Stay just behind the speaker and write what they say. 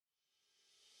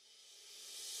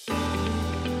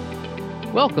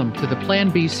Welcome to the Plan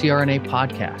B CRNA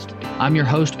podcast. I'm your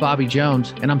host, Bobby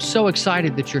Jones, and I'm so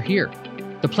excited that you're here.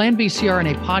 The Plan B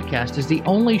CRNA podcast is the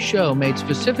only show made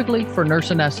specifically for nurse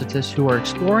anesthetists who are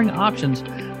exploring options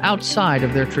outside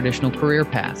of their traditional career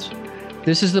paths.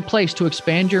 This is the place to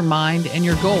expand your mind and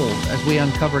your goals as we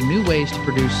uncover new ways to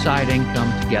produce side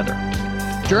income together.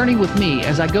 Journey with me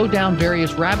as I go down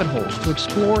various rabbit holes to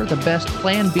explore the best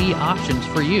Plan B options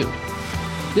for you.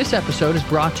 This episode is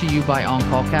brought to you by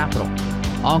On-Call Capital.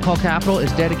 On-Call Capital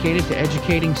is dedicated to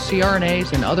educating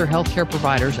CRNAs and other healthcare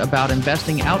providers about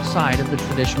investing outside of the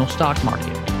traditional stock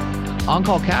market.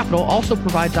 On-Call Capital also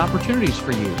provides opportunities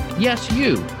for you, yes,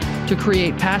 you, to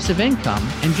create passive income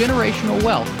and generational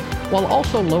wealth while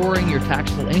also lowering your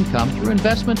taxable income through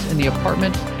investments in the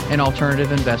apartment and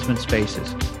alternative investment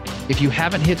spaces. If you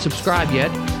haven't hit subscribe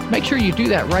yet, make sure you do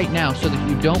that right now so that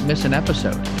you don't miss an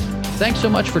episode. Thanks so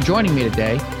much for joining me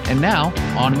today, and now,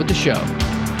 on with the show.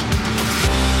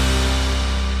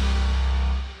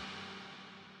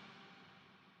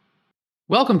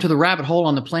 Welcome to the Rabbit Hole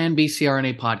on the Plan B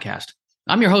CRNA podcast.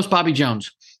 I'm your host, Bobby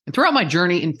Jones. And throughout my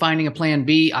journey in finding a Plan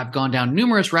B, I've gone down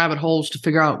numerous rabbit holes to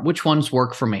figure out which ones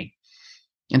work for me.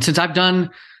 And since I've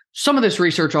done some of this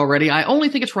research already, I only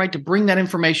think it's right to bring that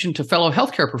information to fellow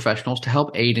healthcare professionals to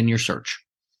help aid in your search.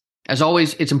 As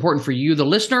always, it's important for you, the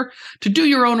listener, to do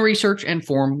your own research and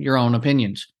form your own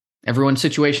opinions. Everyone's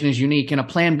situation is unique, and a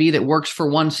Plan B that works for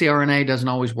one CRNA doesn't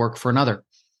always work for another.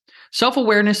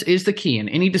 Self-awareness is the key in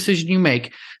any decision you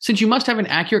make, since you must have an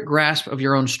accurate grasp of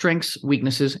your own strengths,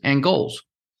 weaknesses, and goals.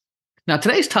 Now,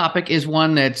 today's topic is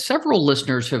one that several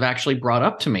listeners have actually brought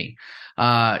up to me.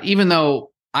 Even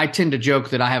though I tend to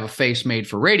joke that I have a face made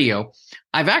for radio,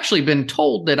 I've actually been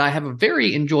told that I have a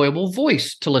very enjoyable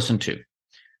voice to listen to,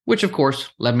 which of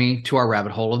course led me to our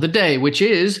rabbit hole of the day, which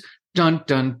is, dun,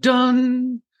 dun,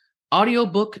 dun,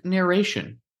 audiobook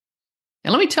narration.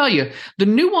 And let me tell you, the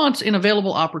nuance in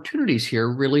available opportunities here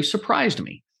really surprised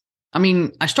me. I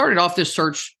mean, I started off this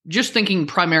search just thinking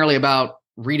primarily about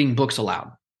reading books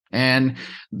aloud.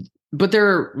 But there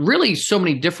are really so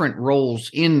many different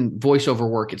roles in voiceover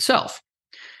work itself.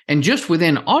 And just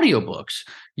within audiobooks,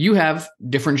 you have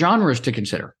different genres to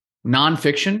consider.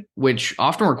 Nonfiction, which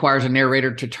often requires a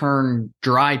narrator to turn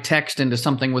dry text into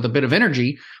something with a bit of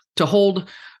energy to hold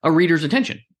a reader's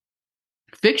attention.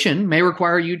 Fiction may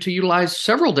require you to utilize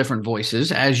several different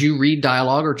voices as you read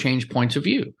dialogue or change points of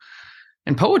view.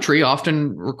 And poetry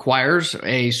often requires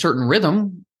a certain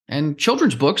rhythm, and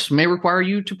children's books may require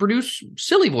you to produce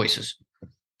silly voices.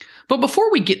 But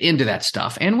before we get into that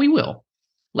stuff, and we will,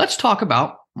 let's talk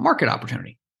about market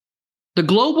opportunity. The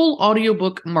global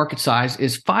audiobook market size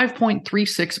is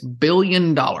 $5.36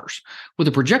 billion, with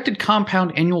a projected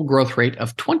compound annual growth rate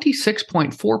of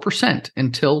 26.4%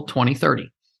 until 2030.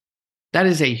 That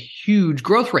is a huge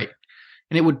growth rate,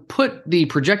 and it would put the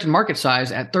projected market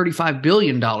size at $35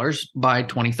 billion by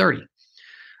 2030,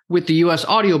 with the U.S.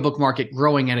 audiobook market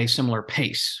growing at a similar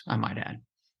pace, I might add.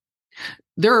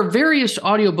 There are various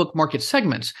audiobook market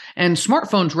segments, and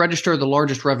smartphones register the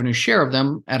largest revenue share of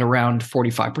them at around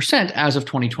 45% as of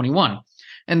 2021,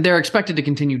 and they're expected to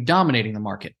continue dominating the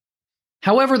market.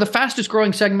 However, the fastest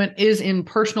growing segment is in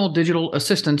personal digital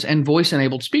assistants and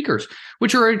voice-enabled speakers,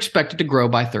 which are expected to grow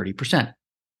by 30%.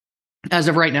 As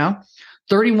of right now,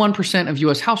 31% of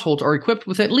U.S. households are equipped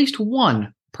with at least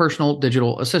one personal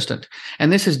digital assistant,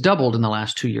 and this has doubled in the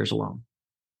last 2 years alone.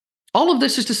 All of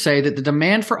this is to say that the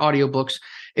demand for audiobooks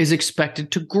is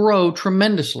expected to grow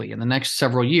tremendously in the next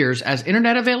several years as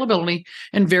internet availability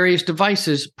and various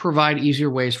devices provide easier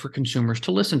ways for consumers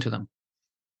to listen to them.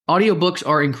 Audiobooks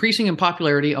are increasing in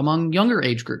popularity among younger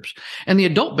age groups, and the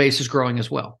adult base is growing as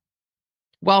well.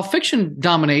 While fiction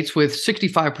dominates with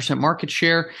 65% market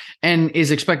share and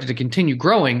is expected to continue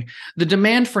growing, the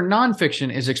demand for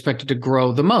nonfiction is expected to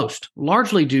grow the most,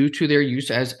 largely due to their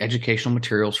use as educational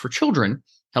materials for children.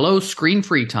 Hello,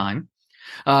 screen-free time.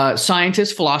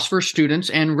 Scientists, philosophers, students,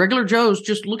 and regular Joes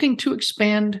just looking to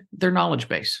expand their knowledge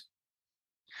base.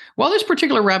 While this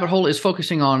particular rabbit hole is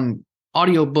focusing on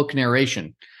audiobook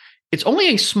narration, it's only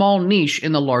a small niche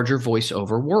in the larger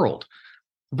voiceover world.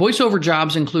 Voiceover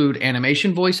jobs include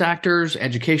animation voice actors,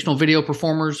 educational video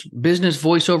performers, business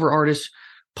voiceover artists,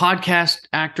 podcast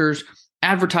actors,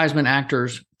 advertisement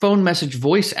actors, phone message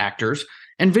voice actors,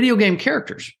 and video game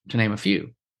characters, to name a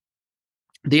few.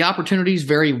 The opportunities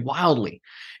vary wildly,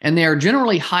 and they are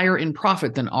generally higher in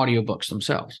profit than audiobooks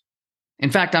themselves. In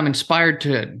fact, I'm inspired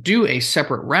to do a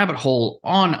separate rabbit hole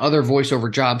on other voiceover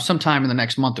jobs sometime in the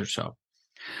next month or so.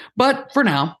 But for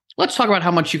now, let's talk about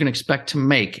how much you can expect to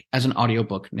make as an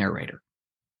audiobook narrator.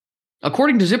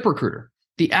 According to ZipRecruiter,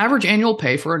 The average annual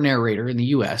pay for a narrator in the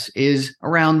US is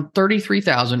around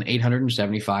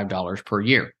 $33,875 per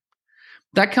year.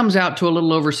 That comes out to a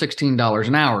little over $16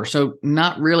 an hour, so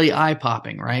not really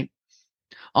eye-popping, right?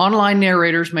 Online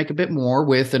narrators make a bit more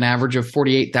with an average of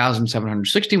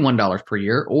 $48,761 per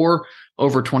year or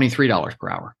over $23 per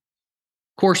hour.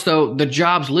 Of course, though, the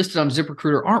jobs listed on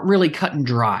ZipRecruiter aren't really cut and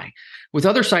dry, with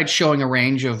other sites showing a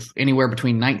range of anywhere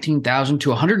between $19,000 to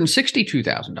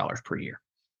 $162,000 per year.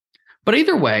 But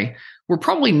either way, we're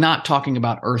probably not talking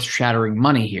about earth-shattering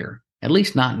money here, at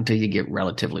least not until you get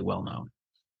relatively well known.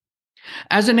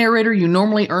 As a narrator, you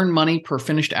normally earn money per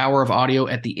finished hour of audio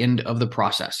at the end of the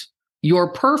process.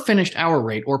 Your per finished hour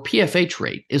rate, or PFH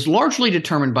rate, is largely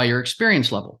determined by your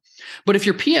experience level. But if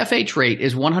your PFH rate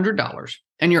is $100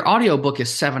 and your audiobook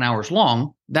is 7 hours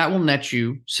long, that will net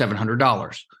you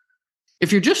 $700.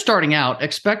 If you're just starting out,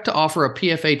 expect to offer a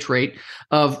PFH rate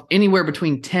of anywhere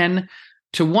between $10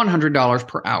 to $100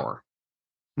 per hour.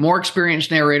 More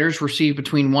experienced narrators receive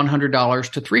between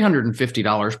 $100 to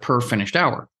 $350 per finished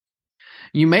hour.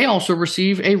 You may also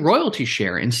receive a royalty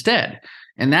share instead,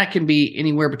 and that can be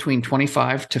anywhere between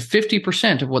 25 to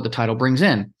 50% of what the title brings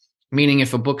in, meaning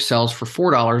if a book sells for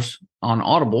 $4 on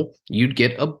Audible, you'd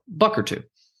get $1 or $2.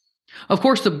 Of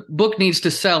course, the book needs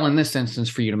to sell in this instance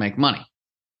for you to make money.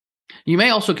 You may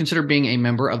also consider being a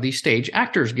member of the Stage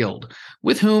Actors Guild,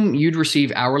 with whom you'd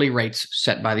receive hourly rates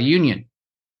set by the union.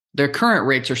 Their current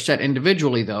rates are set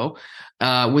individually, though,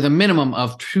 with a minimum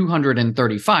of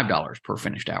 $235 per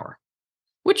finished hour.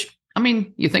 Which,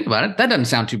 you think about it, that doesn't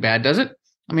sound too bad, does it?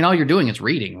 All you're doing is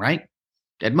reading, right?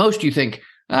 At most, you think,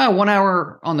 1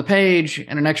 hour on the page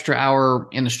and an extra hour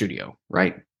in the studio,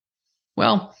 right?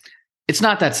 Well, it's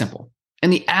not that simple.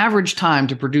 And the average time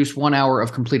to produce 1 hour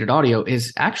of completed audio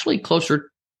is actually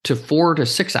closer to 4 to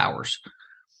 6 hours.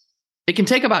 It can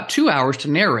take about 2 hours to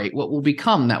narrate what will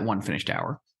become that one finished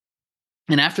hour.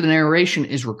 And after the narration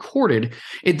is recorded,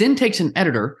 it then takes an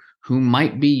editor, who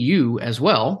might be you as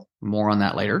well, more on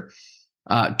that later,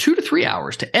 2 to 3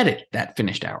 hours to edit that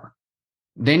finished hour.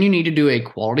 Then you need to do a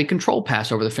quality control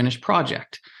pass over the finished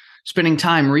project, spending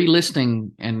time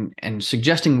re-listening and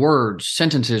suggesting words,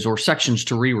 sentences, or sections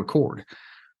to re-record.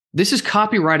 This is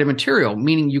copyrighted material,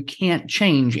 meaning you can't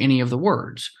change any of the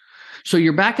words. So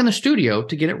you're back in the studio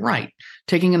to get it right,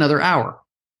 taking another hour.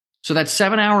 So that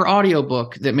 7-hour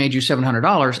audiobook that made you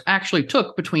 $700 actually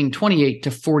took between 28 to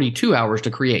 42 hours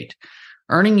to create,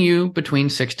 earning you between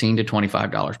 $16 to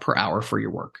 $25 per hour for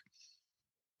your work.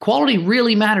 Quality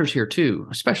really matters here too,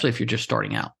 especially if you're just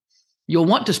starting out. You'll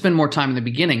want to spend more time in the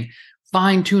beginning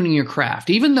fine-tuning your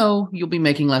craft, even though you'll be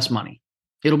making less money.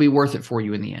 It'll be worth it for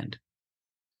you in the end.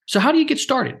 So how do you get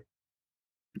started?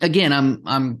 Again,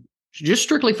 I'm just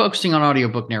strictly focusing on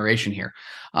audiobook narration here,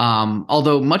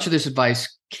 although much of this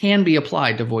advice can be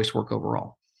applied to voice work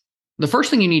overall. The first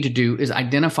thing you need to do is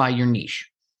identify your niche.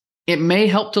 It may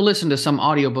help to listen to some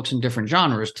audiobooks in different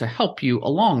genres to help you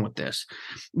along with this.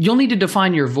 You'll need to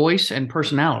define your voice and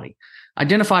personality.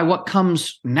 Identify what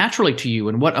comes naturally to you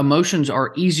and what emotions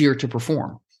are easier to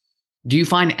perform. Do you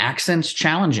find accents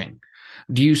challenging?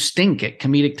 Do you stink at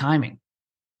comedic timing?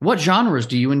 What genres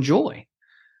do you enjoy?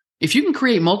 If you can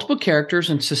create multiple characters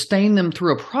and sustain them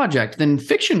through a project, then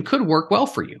fiction could work well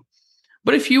for you.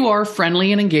 But if you are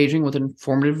friendly and engaging with an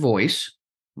informative voice,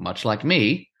 much like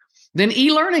me, then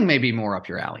e-learning may be more up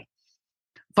your alley.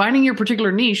 Finding your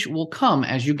particular niche will come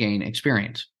as you gain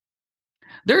experience.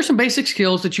 There are some basic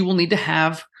skills that you will need to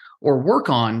have or work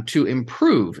on to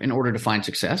improve in order to find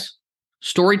success.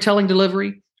 Storytelling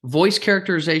delivery, voice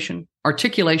characterization,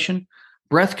 articulation,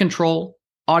 breath control,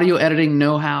 audio editing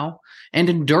know-how, and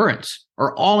endurance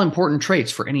are all important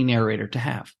traits for any narrator to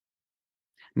have.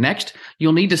 Next,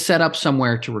 you'll need to set up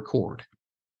somewhere to record.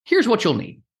 Here's what you'll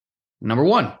need. Number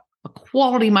 1, a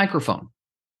quality microphone.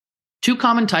 2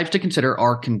 common types to consider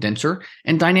are condenser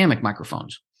and dynamic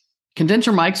microphones.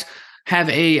 Condenser mics have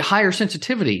a higher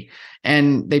sensitivity,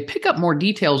 and they pick up more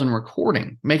details in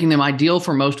recording, making them ideal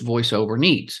for most voiceover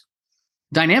needs.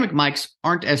 Dynamic mics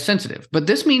aren't as sensitive, but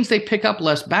this means they pick up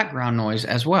less background noise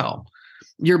as well.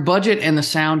 Your budget and the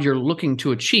sound you're looking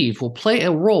to achieve will play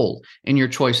a role in your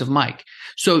choice of mic,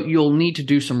 so you'll need to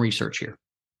do some research here.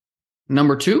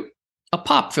 Number 2, a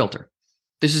pop filter.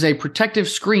 This is a protective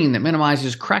screen that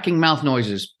minimizes cracking mouth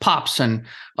noises, pops, and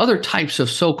other types of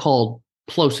so-called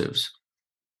plosives.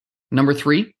 Number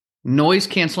 3,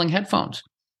 noise-canceling headphones.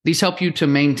 These help you to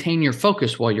maintain your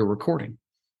focus while you're recording.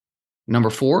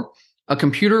 Number 4, a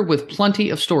computer with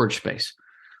plenty of storage space.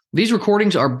 These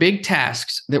recordings are big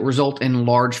tasks that result in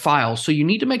large files, so you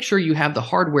need to make sure you have the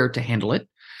hardware to handle it,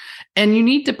 and you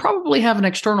need to probably have an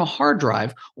external hard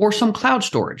drive or some cloud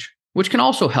storage. which can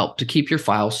also help to keep your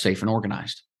files safe and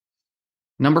organized.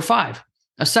 Number 5,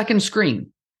 a second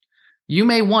screen. You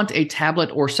may want a tablet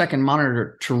or second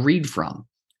monitor to read from.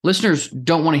 Listeners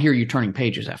don't want to hear you turning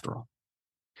pages after all.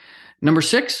 Number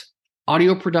 6,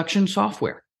 audio production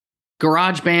software.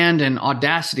 GarageBand and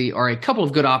Audacity are a couple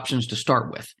of good options to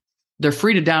start with. They're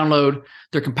free to download,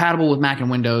 they're compatible with Mac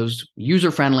and Windows,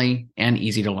 user-friendly, and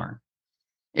easy to learn.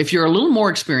 If you're a little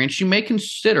more experienced, you may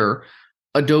consider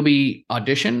Adobe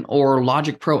Audition or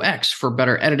Logic Pro X for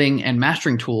better editing and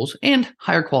mastering tools and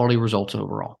higher quality results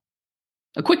overall.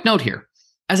 A quick note here.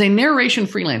 As a narration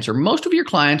freelancer, most of your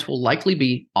clients will likely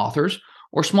be authors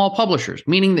or small publishers,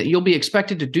 meaning that you'll be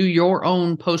expected to do your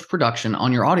own post-production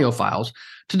on your audio files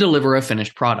to deliver a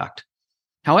finished product.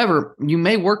 However, you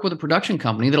may work with a production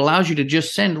company that allows you to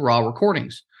just send raw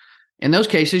recordings. In those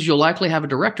cases, you'll likely have a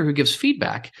director who gives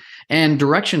feedback and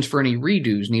directions for any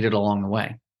redos needed along the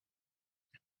way.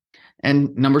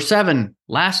 And number 7,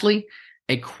 lastly,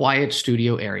 a quiet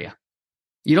studio area.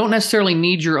 You don't necessarily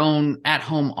need your own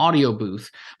at-home audio booth,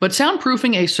 but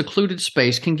soundproofing a secluded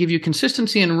space can give you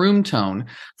consistency and room tone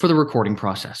for the recording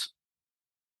process.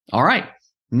 All right,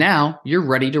 now you're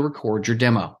ready to record your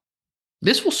demo.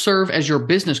 This will serve as your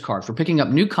business card for picking up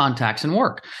new contacts and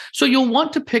work, so you'll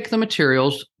want to pick the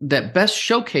materials that best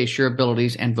showcase your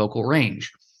abilities and vocal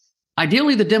range.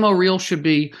 Ideally, the demo reel should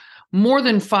be more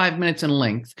than 5 minutes in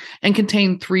length and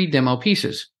contain 3 demo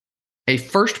pieces. A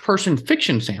first-person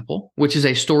fiction sample, which is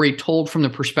a story told from the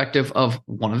perspective of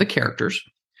one of the characters.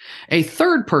 A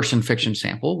third-person fiction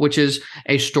sample, which is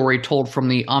a story told from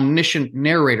the omniscient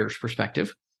narrator's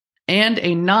perspective. And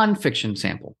a non-fiction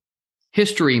sample.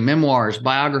 History, memoirs,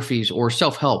 biographies, or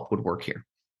self-help would work here.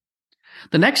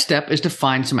 The next step is to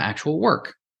find some actual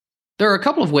work. There are a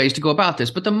couple of ways to go about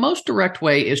this, but the most direct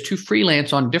way is to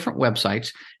freelance on different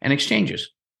websites and exchanges.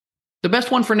 The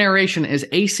best one for narration is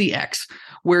ACX,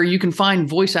 where you can find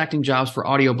voice acting jobs for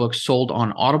audiobooks sold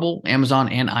on Audible, Amazon,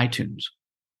 and iTunes.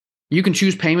 You can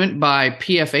choose payment by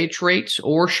PFH rates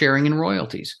or sharing in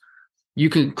royalties.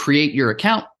 You can create your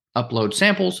account, upload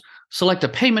samples, select a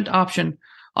payment option,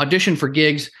 audition for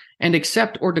gigs, and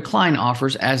accept or decline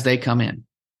offers as they come in.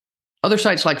 Other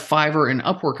sites like Fiverr and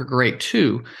Upwork are great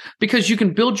too, because you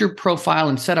can build your profile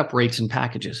and set up rates and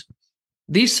packages.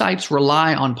 These sites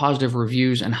rely on positive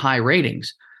reviews and high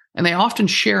ratings, and they often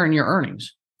share in your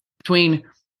earnings, between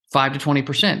 5 to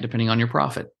 20%, depending on your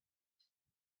profit.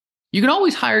 You can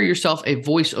always hire yourself a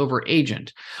voiceover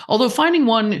agent, although finding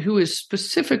one who is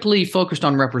specifically focused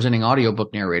on representing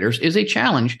audiobook narrators is a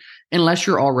challenge unless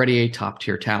you're already a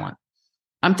top-tier talent.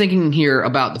 I'm thinking here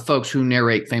about the folks who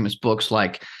narrate famous books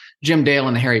like Jim Dale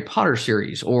in the Harry Potter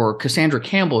series, or Cassandra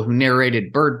Campbell, who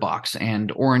narrated Bird Box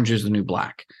and Orange is the New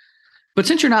Black. But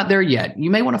since you're not there yet,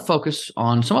 you may want to focus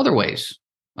on some other ways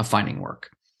of finding work.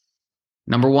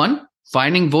 Number 1,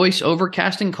 finding voiceover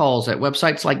casting calls at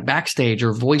websites like Backstage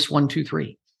or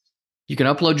Voice123. You can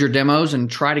upload your demos and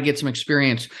try to get some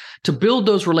experience to build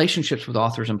those relationships with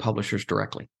authors and publishers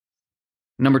directly.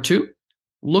 Number 2,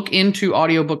 look into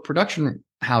audiobook production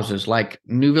houses like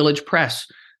New Village Press,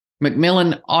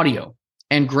 Macmillan Audio,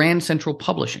 and Grand Central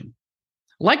Publishing.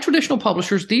 Like traditional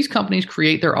publishers, these companies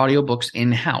create their audiobooks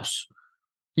in-house.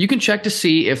 You can check to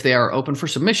see if they are open for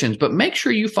submissions, but make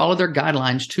sure you follow their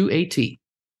guidelines to a T.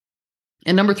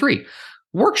 And number 3,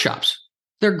 workshops.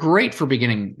 They're great for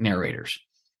beginning narrators.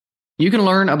 You can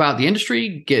learn about the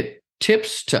industry, get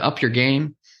tips to up your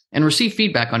game, and receive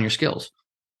feedback on your skills.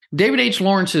 David H.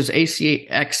 Lawrence's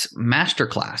ACX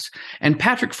Masterclass and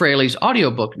Patrick Fraley's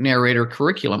audiobook narrator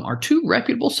curriculum are 2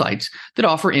 reputable sites that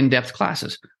offer in-depth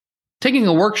classes. Taking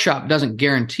a workshop doesn't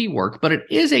guarantee work, but it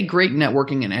is a great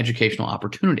networking and educational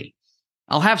opportunity.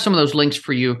 I'll have some of those links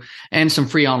for you and some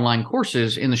free online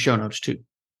courses in the show notes too.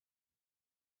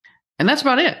 And that's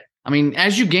about it. I mean,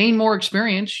 as you gain more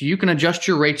experience, you can adjust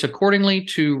your rates accordingly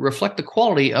to reflect the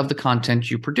quality of the content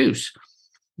you produce.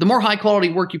 The more high-quality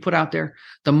work you put out there,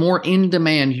 the more in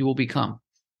demand you will become.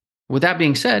 With that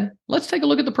being said, let's take a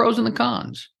look at the pros and the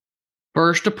cons.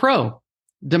 First, a pro.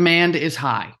 Demand is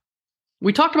high.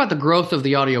 We talked about the growth of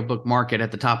the audiobook market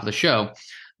at the top of the show.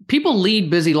 People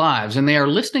lead busy lives, and they are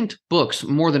listening to books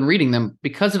more than reading them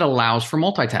because it allows for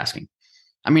multitasking.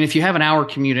 I mean, if you have an hour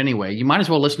commute anyway, you might as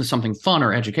well listen to something fun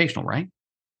or educational, right?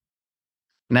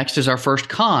 Next is our first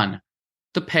con.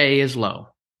 The pay is low.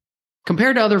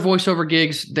 Compared to other voiceover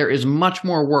gigs, there is much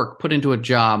more work put into a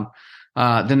job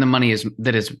than the money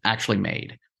that is actually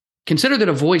made. Consider that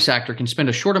a voice actor can spend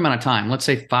a short amount of time, let's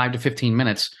say 5 to 15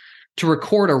 minutes, to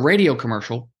record a radio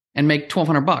commercial and make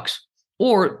 $1,200.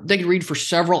 Or they could read for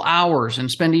several hours and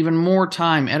spend even more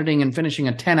time editing and finishing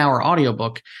a 10-hour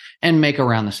audiobook and make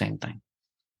around the same thing.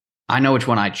 I know which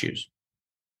one I choose.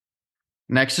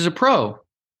 Next is a pro.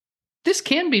 This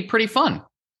can be pretty fun.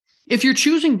 If you're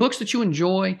choosing books that you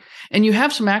enjoy and you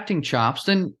have some acting chops,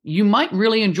 then you might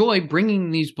really enjoy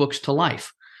bringing these books to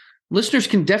life. Listeners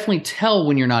can definitely tell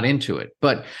when you're not into it,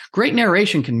 but great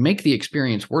narration can make the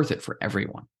experience worth it for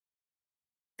everyone.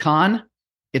 Con,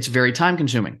 it's very time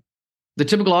consuming. The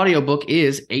typical audiobook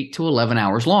is 8 to 11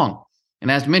 hours long. And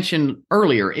as mentioned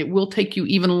earlier, it will take you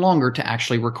even longer to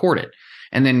actually record it,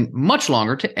 and then much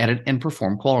longer to edit and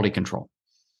perform quality control.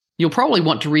 You'll probably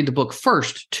want to read the book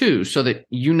first, too, so that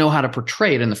you know how to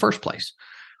portray it in the first place.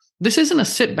 This isn't a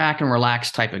sit back and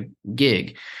relax type of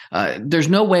gig. There's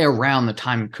no way around the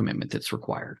time commitment that's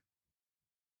required.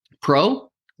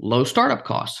 Pro, low startup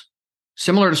costs.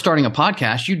 Similar to starting a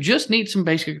podcast, you just need some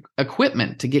basic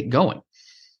equipment to get going.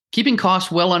 Keeping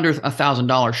costs well under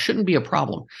 $1,000 shouldn't be a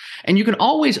problem, and you can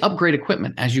always upgrade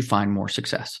equipment as you find more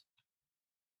success.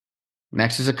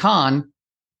 Next is a con.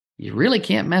 You really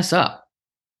can't mess up.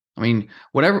 I mean,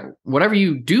 whatever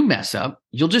you do mess up,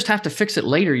 you'll just have to fix it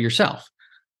later yourself.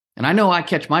 And I know I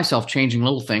catch myself changing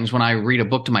little things when I read a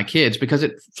book to my kids because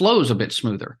it flows a bit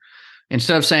smoother.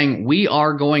 Instead of saying, we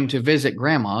are going to visit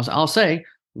grandma's, I'll say,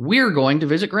 we're going to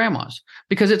visit grandma's,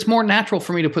 because it's more natural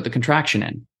for me to put the contraction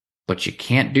in. But you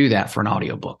can't do that for an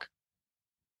audiobook.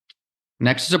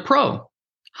 Next is a pro.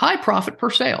 High profit per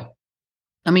sale.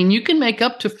 I mean, you can make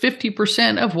up to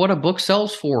 50% of what a book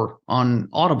sells for on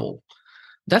Audible.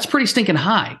 That's pretty stinking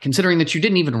high, considering that you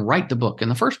didn't even write the book in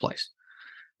the first place.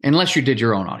 Unless you did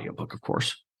your own audiobook, of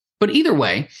course. But either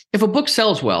way, if a book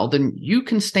sells well, then you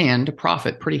can stand to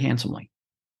profit pretty handsomely.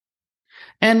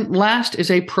 And last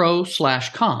is a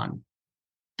pro/con.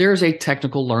 There is a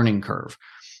technical learning curve.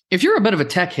 If you're a bit of a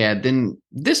tech head, then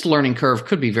this learning curve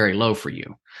could be very low for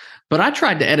you. But I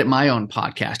tried to edit my own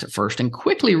podcast at first and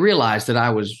quickly realized that I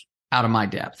was out of my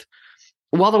depth.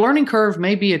 While the learning curve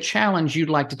may be a challenge you'd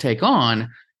like to take on,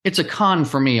 it's a con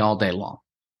for me all day long.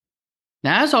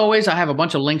 Now, as always, I have a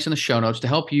bunch of links in the show notes to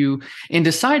help you in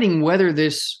deciding whether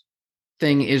this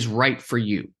thing is right for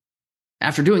you.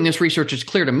 After doing this research, it's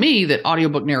clear to me that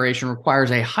audiobook narration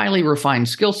requires a highly refined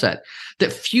skill set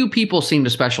that few people seem to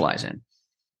specialize in.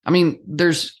 I mean,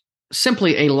 there's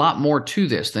simply a lot more to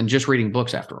this than just reading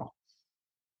books, after all.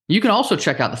 You can also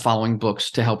check out the following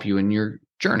books to help you in your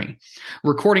journey.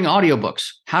 Recording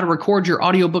Audiobooks, How to Record Your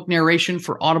Audiobook Narration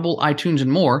for Audible, iTunes,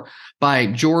 and More by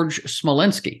George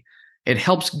Smolenski. It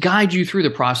helps guide you through the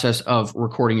process of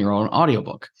recording your own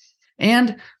audiobook.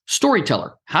 And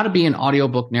Storyteller, How to Be an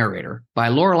Audiobook Narrator by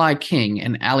Lorelei King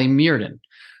and Ali Mearden,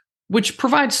 which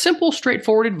provides simple,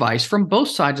 straightforward advice from both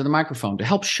sides of the microphone to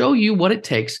help show you what it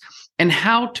takes and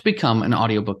how to become an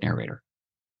audiobook narrator.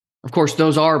 Of course,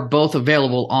 those are both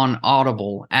available on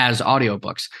Audible as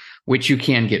audiobooks, which you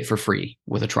can get for free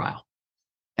with a trial.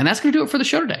 And that's going to do it for the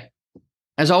show today.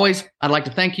 As always, I'd like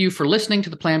to thank you for listening to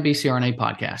the Plan B CRNA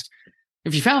podcast.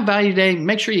 If you found value today,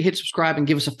 make sure you hit subscribe and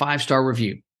give us a 5-star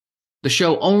review. The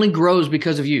show only grows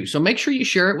because of you, so make sure you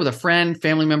share it with a friend,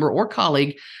 family member, or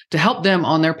colleague to help them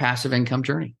on their passive income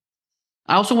journey.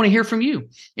 I also want to hear from you.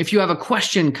 If you have a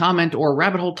question, comment, or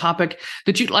rabbit hole topic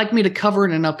that you'd like me to cover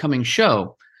in an upcoming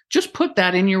show, just put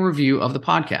that in your review of the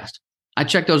podcast. I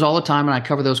check those all the time, and I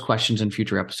cover those questions in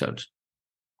future episodes.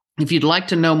 If you'd like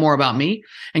to know more about me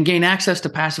and gain access to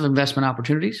passive investment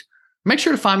opportunities, make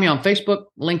sure to find me on Facebook,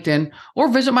 LinkedIn, or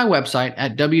visit my website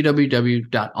at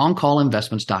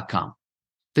www.oncallinvestments.com.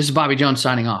 This is Bobby Jones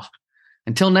signing off.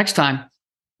 Until next time,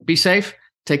 be safe,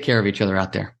 take care of each other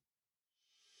out there.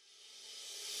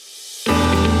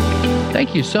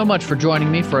 Thank you so much for joining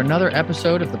me for another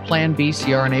episode of the Plan B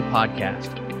CRNA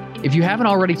podcast. If you haven't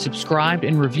already subscribed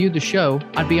and reviewed the show,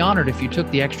 I'd be honored if you took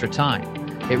the extra time.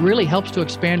 It really helps to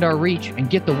expand our reach and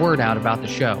get the word out about the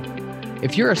show.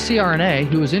 If you're a CRNA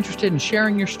who is interested in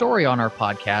sharing your story on our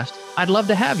podcast, I'd love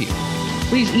to have you.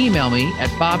 Please email me at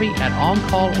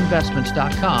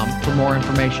bobby@oncallinvestments.com for more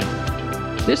information.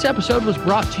 This episode was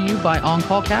brought to you by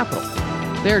OnCall Capital.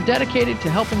 They are dedicated to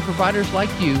helping providers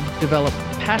like you develop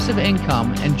passive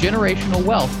income and generational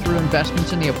wealth through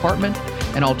investments in the apartment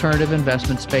and alternative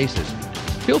investment spaces.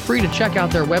 Feel free to check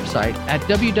out their website at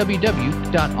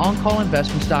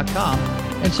www.oncallinvestments.com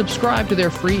and subscribe to their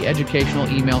free educational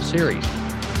email series.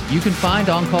 You can find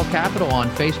OnCall Capital on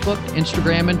Facebook,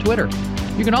 Instagram, and Twitter.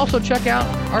 You can also check out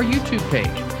our YouTube page,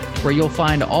 where you'll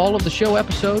find all of the show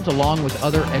episodes along with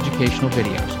other educational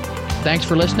videos. Thanks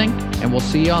for listening, and we'll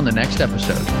see you on the next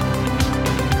episode.